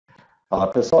Fala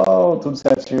pessoal, tudo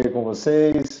certinho aí com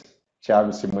vocês?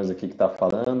 Thiago Simões aqui que está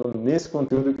falando. Nesse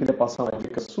conteúdo eu queria passar uma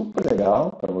dica super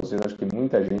legal para vocês, acho que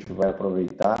muita gente vai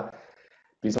aproveitar,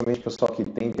 principalmente o pessoal que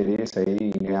tem interesse aí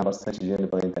em ganhar bastante dinheiro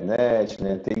pela internet,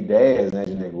 né, ter ideias, né,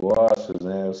 de negócios,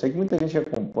 né. Eu sei que muita gente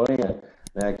acompanha,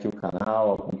 né, aqui o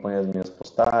canal, acompanha as minhas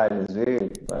postagens, vê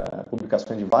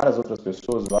publicações de várias outras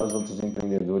pessoas, vários outros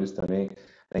empreendedores também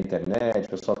na internet,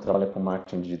 pessoal que trabalha com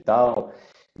marketing digital.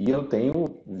 E eu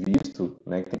tenho visto,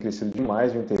 né, que tem crescido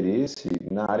demais o interesse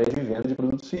na área de venda de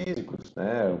produtos físicos,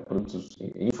 né? Produtos,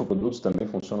 infoprodutos também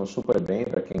funcionam super bem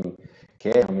para quem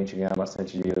quer realmente ganhar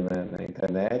bastante dinheiro na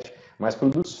internet, mas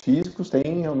produtos físicos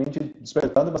têm realmente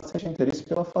despertado bastante interesse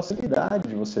pela facilidade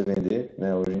de você vender,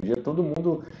 né? Hoje em dia todo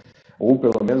mundo, ou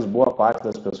pelo menos boa parte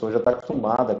das pessoas, já está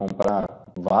acostumada a comprar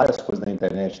várias coisas na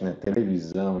internet, né?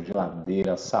 Televisão,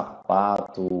 geladeira,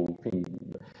 sapato, enfim,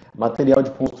 material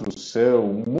de construção,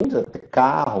 muito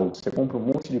carro, você compra um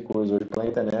monte de coisa hoje pela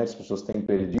internet, as pessoas têm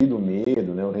perdido o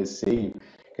medo, né, o receio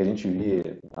que a gente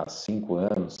via há 5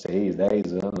 anos, 6,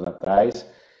 10 anos atrás.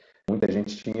 Muita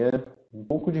gente tinha um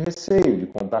pouco de receio de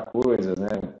comprar coisas, né,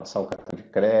 passar o cartão de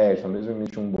crédito, mesmo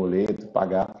emitir um boleto,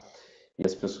 pagar. E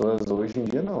as pessoas hoje em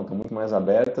dia não, estão muito mais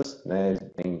abertas, né,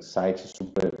 tem sites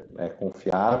super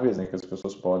confiáveis, né, que as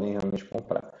pessoas podem realmente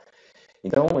comprar.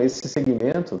 Então, esse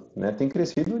segmento, né, tem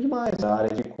crescido demais, a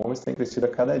área de e-commerce tem crescido a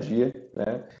cada dia,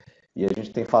 né, e a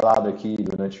gente tem falado aqui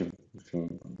durante, enfim,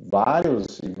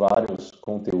 vários e vários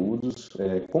conteúdos,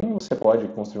 como você pode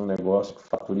construir um negócio que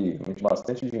fature realmente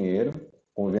bastante dinheiro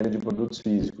com venda de produtos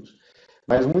físicos.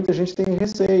 Mas muita gente tem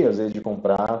receio, às vezes, de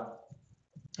comprar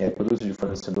produtos de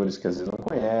fornecedores que às vezes não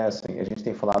conhecem. A gente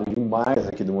tem falado demais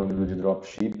aqui do modelo de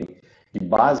dropshipping, e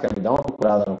basicamente, dá uma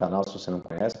procurada no canal se você não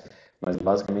conhece, mas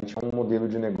basicamente é um modelo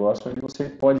de negócio onde você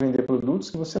pode vender produtos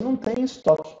que você não tem em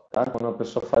estoque. Tá? Quando a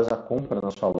pessoa faz a compra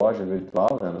na sua loja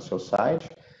virtual, né, no seu site,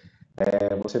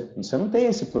 você não tem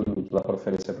esse produto lá para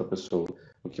oferecer para a pessoa.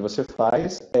 O que você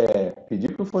faz é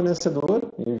pedir para o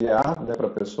fornecedor enviar, né, para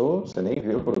a pessoa, você nem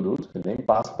vê o produto, ele nem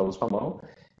passa pela sua mão,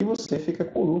 e você fica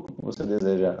com o lucro que você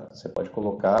deseja. Você pode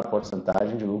colocar a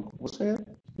porcentagem de lucro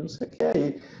que você quer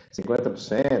aí,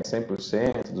 50%,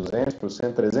 100%,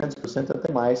 200%, 300%,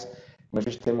 até mais. Como a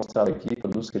gente tem mostrado aqui,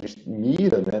 produtos que a gente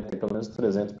mira, né, tem pelo menos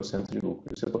 300% de lucro.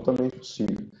 Isso é totalmente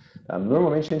possível. Tá?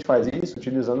 Normalmente a gente faz isso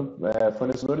utilizando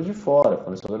fornecedores de fora,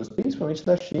 fornecedores principalmente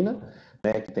da China,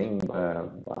 né, que tem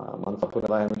a manufatura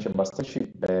lá realmente é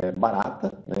bastante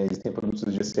barata, né, existem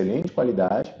produtos de excelente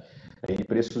qualidade, e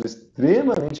preços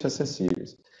extremamente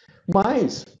acessíveis.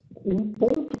 Mas um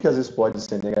ponto que às vezes pode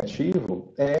ser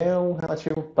negativo é um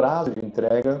relativo prazo de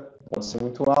entrega pode ser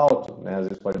muito alto, né? Às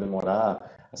vezes pode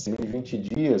demorar acima de 20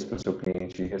 dias para o seu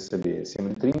cliente receber, acima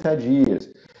de 30 dias.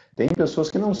 Tem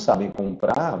pessoas que não sabem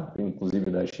comprar, inclusive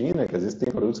da China, que às vezes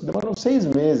tem produtos que demoram 6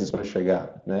 meses para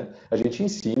chegar, né? A gente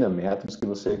ensina métodos que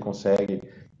você consegue,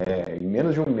 em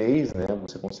menos de um mês, né,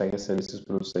 você consegue receber esses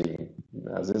produtos aí.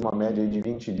 Às vezes uma média aí de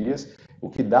 20 dias, o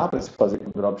que dá para se fazer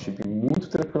com dropshipping muito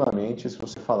tranquilamente se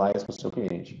você falar isso para o seu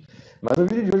cliente. Mas no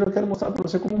vídeo de hoje eu quero mostrar para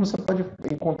você como você pode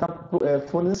encontrar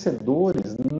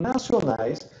fornecedores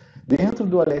nacionais dentro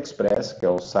do Aliexpress, que é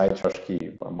o site, eu acho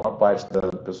que a maior parte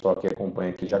do pessoal que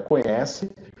acompanha aqui já conhece,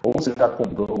 ou você já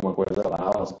comprou alguma coisa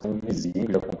lá, ou você tem um vizinho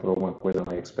que já comprou alguma coisa no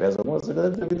Aliexpress, algumas vezes já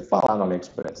deve ter ouvido falar no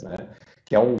Aliexpress, né?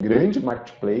 Que é um grande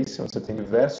marketplace, onde você tem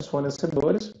diversos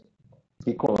fornecedores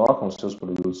que colocam os seus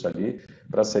produtos ali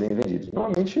para serem vendidos.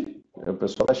 Normalmente é o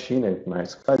pessoal da China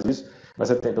mais que faz isso, mas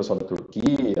você tem pessoal da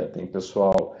Turquia, tem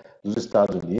pessoal dos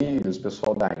Estados Unidos,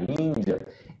 pessoal da Índia,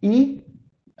 e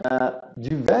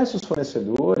diversos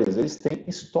fornecedores, eles têm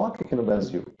estoque aqui no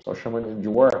Brasil, só chama de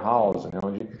warehouse, né,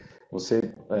 onde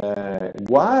você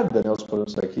guarda, né, os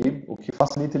produtos aqui, o que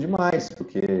facilita demais,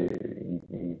 porque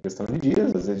em questão de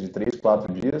dias, às vezes de 3,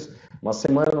 4 dias, uma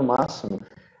semana no máximo,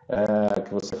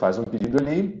 que você faz um pedido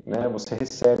ali, né, você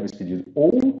recebe esse pedido, ou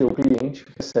o teu cliente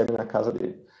recebe na casa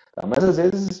dele. Tá? Mas às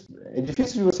vezes é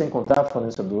difícil de você encontrar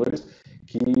fornecedores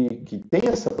que tem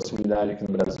essa possibilidade aqui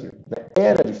no Brasil. Né?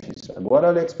 Era difícil. Agora o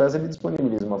AliExpress ele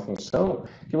disponibiliza uma função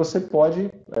que você pode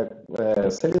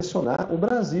selecionar o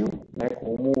Brasil, né,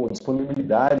 como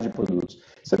disponibilidade de produtos.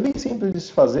 Isso é bem simples de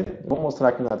se fazer. Vou mostrar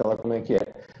aqui na tela como é que é.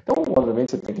 Então,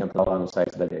 obviamente, você tem que entrar lá no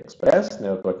site da AliExpress, né?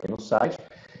 Eu estou aqui no site.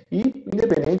 E,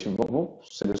 independente, vou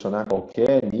selecionar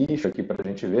qualquer nicho aqui para a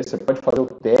gente ver. Você pode fazer o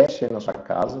teste aí na sua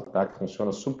casa, tá? Que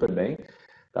funciona super bem.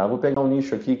 Tá? Vou pegar um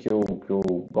nicho aqui que eu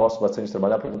gosto bastante de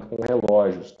trabalhar, por exemplo, com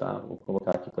relógios. Tá? Vou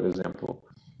colocar aqui, por exemplo,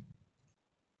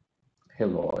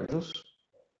 relógios.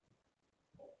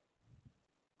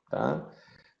 Tá?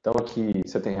 Então aqui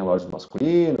você tem relógios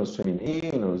masculinos,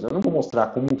 femininos. Eu não vou mostrar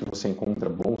como que você encontra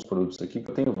bons produtos aqui, porque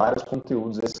eu tenho vários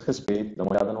conteúdos a esse respeito. Dá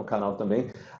uma olhada no canal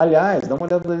também. Aliás, dá uma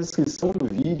olhada na descrição do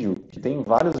vídeo, que tem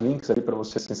vários links ali para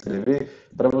você se inscrever,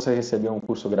 para você receber um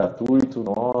curso gratuito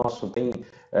nosso. Tem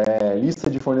lista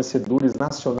de fornecedores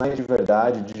nacionais de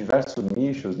verdade, de diversos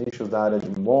nichos, nichos da área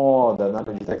de moda, na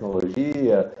área de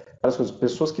tecnologia, várias coisas.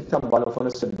 Pessoas que trabalham,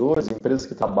 fornecedores, empresas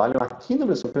que trabalham aqui no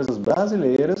Brasil, empresas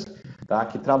brasileiras, tá,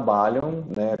 que trabalham,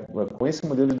 né, com esse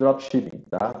modelo de dropshipping,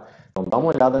 tá? Então dá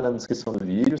uma olhada na descrição do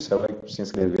vídeo, você vai se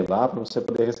inscrever lá para você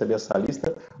poder receber essa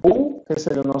lista ou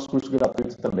receber o nosso curso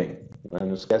gratuito também, né?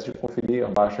 Não esquece de conferir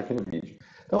abaixo aqui no vídeo.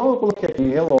 Então eu coloquei aqui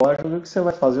relógio, e o que você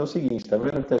vai fazer é o seguinte, tá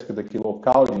vendo que está escrito aqui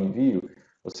local de envio?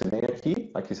 Você vem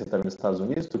aqui você está nos Estados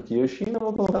Unidos, Turquia, China, eu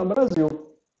vou colocar no Brasil.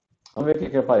 Vamos ver o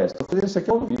que aparece. Estou fazendo isso aqui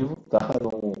ao vivo, tá?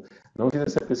 Não fiz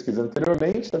essa pesquisa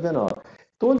anteriormente, tá vendo? Ó,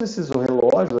 todos esses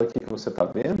relógios aqui que você está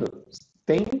vendo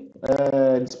têm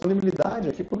disponibilidade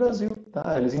aqui para o Brasil,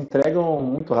 tá? Eles entregam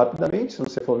muito rapidamente, se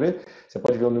você for ver, você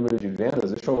pode ver o número de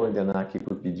vendas. Deixa eu ordenar aqui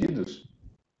por pedidos,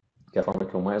 que é a forma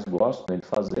que eu mais gosto, né, de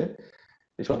fazer.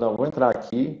 Vou entrar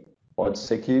aqui, pode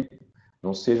ser que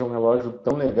não seja um relógio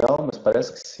tão legal, mas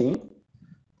parece que sim.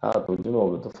 Ah, de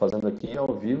novo, eu estou fazendo aqui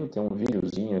ao vivo, tem um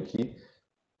videozinho aqui.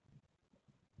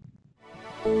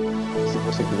 Se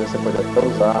você quiser, você pode até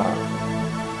usar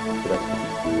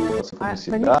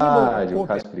essa publicidade, um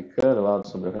cara explicando lá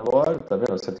sobre o relógio, tá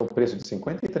vendo? Você tem um preço de R$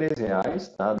 53,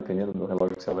 tá? Dependendo do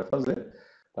relógio que você vai fazer,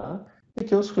 tá? E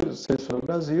aqui eu seleciono o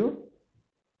Brasil,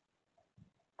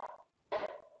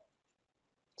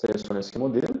 seleciono esse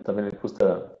modelo, tá vendo? Ele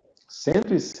custa R$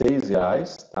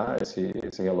 106, tá?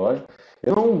 Esse relógio.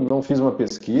 Eu não fiz uma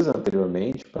pesquisa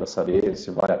anteriormente para saber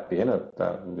se vale a pena,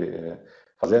 tá?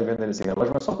 Fazer a venda desse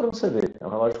relógio, mas só para você ver. É um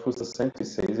relógio que custa R$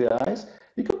 106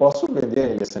 e que eu posso vender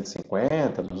ele a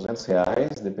 150, R$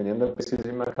 200, dependendo da pesquisa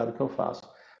de mercado que eu faço.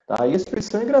 Tá? E a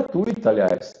expedição é gratuita,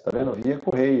 aliás, tá vendo? Via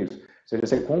Correios. Ou seja,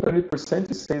 você compra ele por R$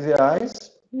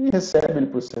 106 e recebe ele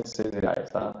por R$ 106,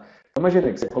 tá? Então,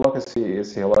 imagina que você coloca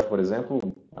esse relógio, por exemplo,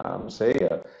 não sei,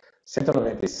 a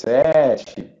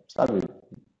 197, sabe?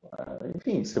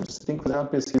 Enfim, você tem que fazer uma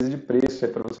pesquisa de preço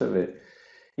aí para você ver.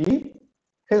 E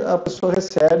a pessoa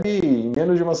recebe em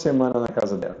menos de uma semana na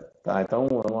casa dela. Tá? Então,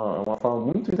 é uma forma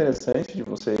muito interessante de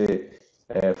você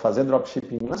fazer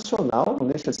dropshipping nacional, não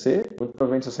deixa de ser. Muito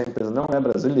provavelmente essa empresa não é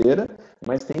brasileira,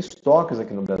 mas tem estoques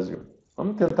aqui no Brasil.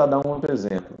 Vamos tentar dar um outro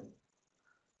exemplo.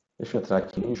 Deixa eu entrar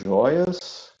aqui em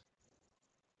joias.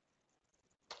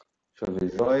 Deixa eu ver,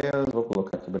 joias. Vou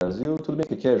colocar aqui Brasil. Tudo bem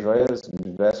que aqui é joias de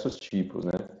diversos tipos,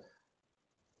 né?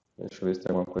 Deixa eu ver se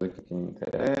tem alguma coisa aqui que me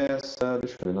interessa.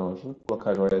 Deixa eu ver, não, deixa eu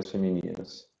colocar joias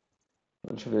femininas.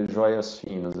 Deixa eu ver joias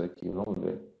finas aqui, vamos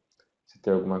ver se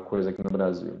tem alguma coisa aqui no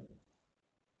Brasil.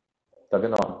 Tá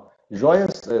vendo? Ó,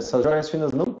 essas joias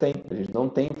finas não tem, a gente não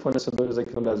tem fornecedores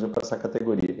aqui no Brasil para essa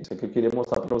categoria. Isso aqui eu queria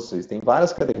mostrar para vocês. Tem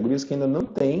várias categorias que ainda não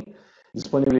tem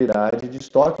disponibilidade de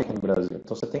estoque aqui no Brasil.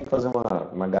 Então você tem que fazer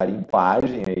uma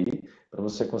garimpagem aí para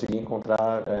você conseguir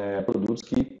encontrar produtos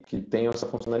que tenham essa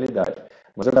funcionalidade.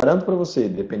 Mas eu garanto para você,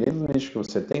 dependendo do nicho que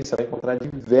você tem, você vai encontrar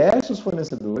diversos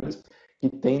fornecedores que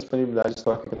têm disponibilidade de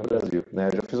estoque aqui no Brasil. Né?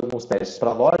 Eu já fiz alguns testes para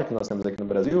a loja que nós temos aqui no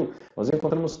Brasil, nós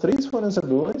encontramos 3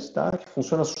 fornecedores, tá? Que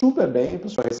funciona super bem, a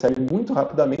pessoa recebe muito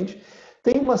rapidamente.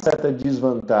 Tem uma certa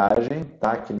desvantagem,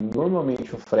 tá? Que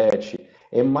normalmente o frete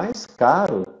é mais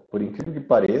caro, por incrível que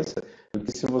pareça, do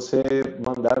que se você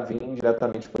mandar vir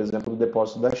diretamente, por exemplo, do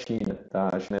depósito da China. Tá?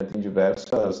 A China tem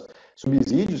diversos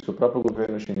subsídios que o próprio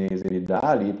governo chinês ele dá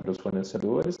ali para os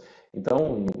fornecedores.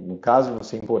 Então, no caso de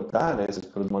você importar, né, esses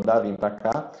produtos mandar vir para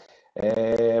cá,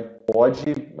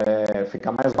 pode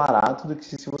ficar mais barato do que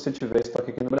se você tiver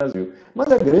estoque aqui no Brasil.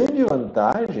 Mas a grande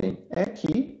vantagem é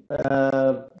que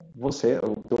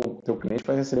o teu cliente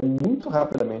vai receber muito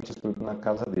rapidamente esse produto na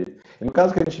casa dele. E no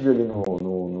caso que a gente viu ali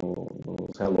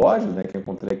nos relógios, né, que eu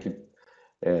encontrei aqui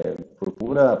por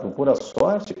pura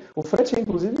sorte, o frete é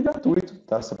inclusive gratuito,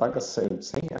 tá? Você paga R$ 100,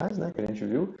 né, que a gente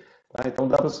viu. Tá? Então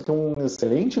dá para você ter um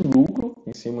excelente lucro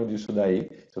em cima disso daí,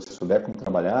 se você souber como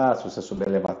trabalhar, se você souber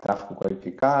levar tráfego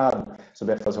qualificado,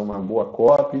 souber fazer uma boa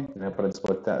copy, né, para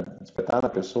despertar na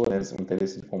pessoa, né, esse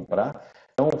interesse de comprar.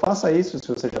 Então faça isso se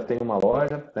você já tem uma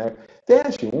loja, né?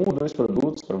 Teste 1 ou 2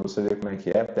 produtos para você ver como é que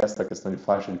é, testa a questão de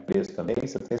faixa de preço também,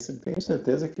 tenho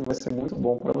certeza que vai ser muito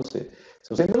bom para você. Se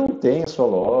você ainda não tem a sua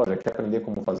loja, quer aprender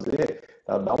como fazer,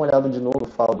 tá? Dá uma olhada de novo,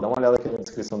 dá uma olhada aqui na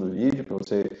descrição do vídeo para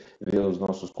você ver os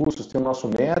nossos cursos. Tem o nosso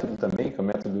método também, que é o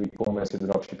método e-commerce e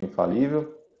dropshipping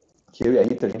infalível. que eu e a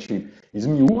Rita, a gente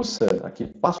esmiuça aqui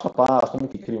passo a passo, como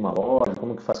que cria uma loja,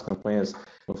 como que faz campanhas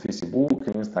no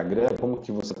Facebook, no Instagram, como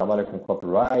que você trabalha com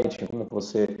copyright, como que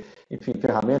você, enfim,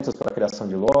 ferramentas para a criação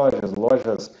de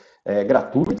lojas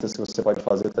gratuitas que você pode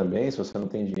fazer também, se você não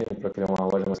tem dinheiro para criar uma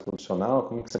loja mais profissional,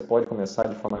 como que você pode começar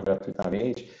de forma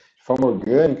gratuitamente, de forma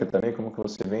orgânica também, como que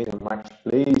você vende no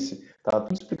marketplace, tá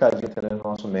tudo explicadinho também no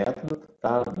nosso método,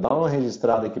 tá? Dá uma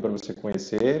registrada aqui para você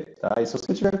conhecer, tá? E se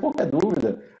você tiver qualquer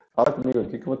dúvida, fala comigo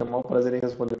aqui que eu vou ter o maior prazer em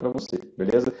responder para você,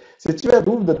 beleza? Se tiver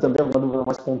dúvida também, alguma dúvida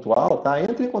mais pontual, tá?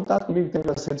 Entre em contato comigo, tem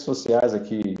nas redes sociais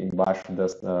aqui embaixo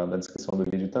na descrição do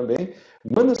vídeo também.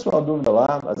 Manda sua dúvida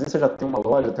lá, às vezes você já tem uma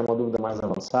loja, tem uma dúvida mais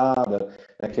avançada,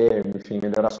 né, quer, enfim,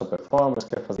 melhorar sua performance,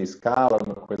 quer fazer escala,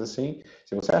 alguma coisa assim.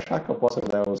 Se você achar que eu posso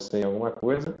ajudar você em alguma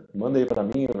coisa, manda aí para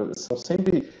mim.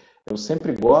 Eu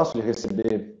sempre gosto de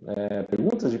receber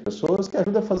perguntas de pessoas que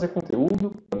ajudam a fazer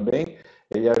conteúdo também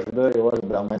e ajuda eu a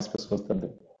ajudar mais pessoas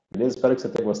também. Beleza? Espero que você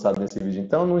tenha gostado desse vídeo.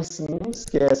 Então, não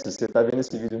esquece, se você está vendo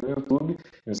esse vídeo no YouTube,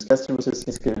 não esquece de você se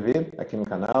inscrever aqui no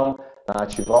canal,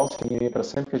 ativar o sininho para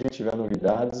sempre que a gente tiver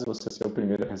novidades, você ser o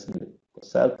primeiro a receber. Tá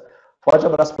certo? Forte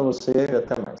abraço para você e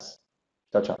até mais.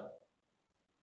 Tchau, tchau.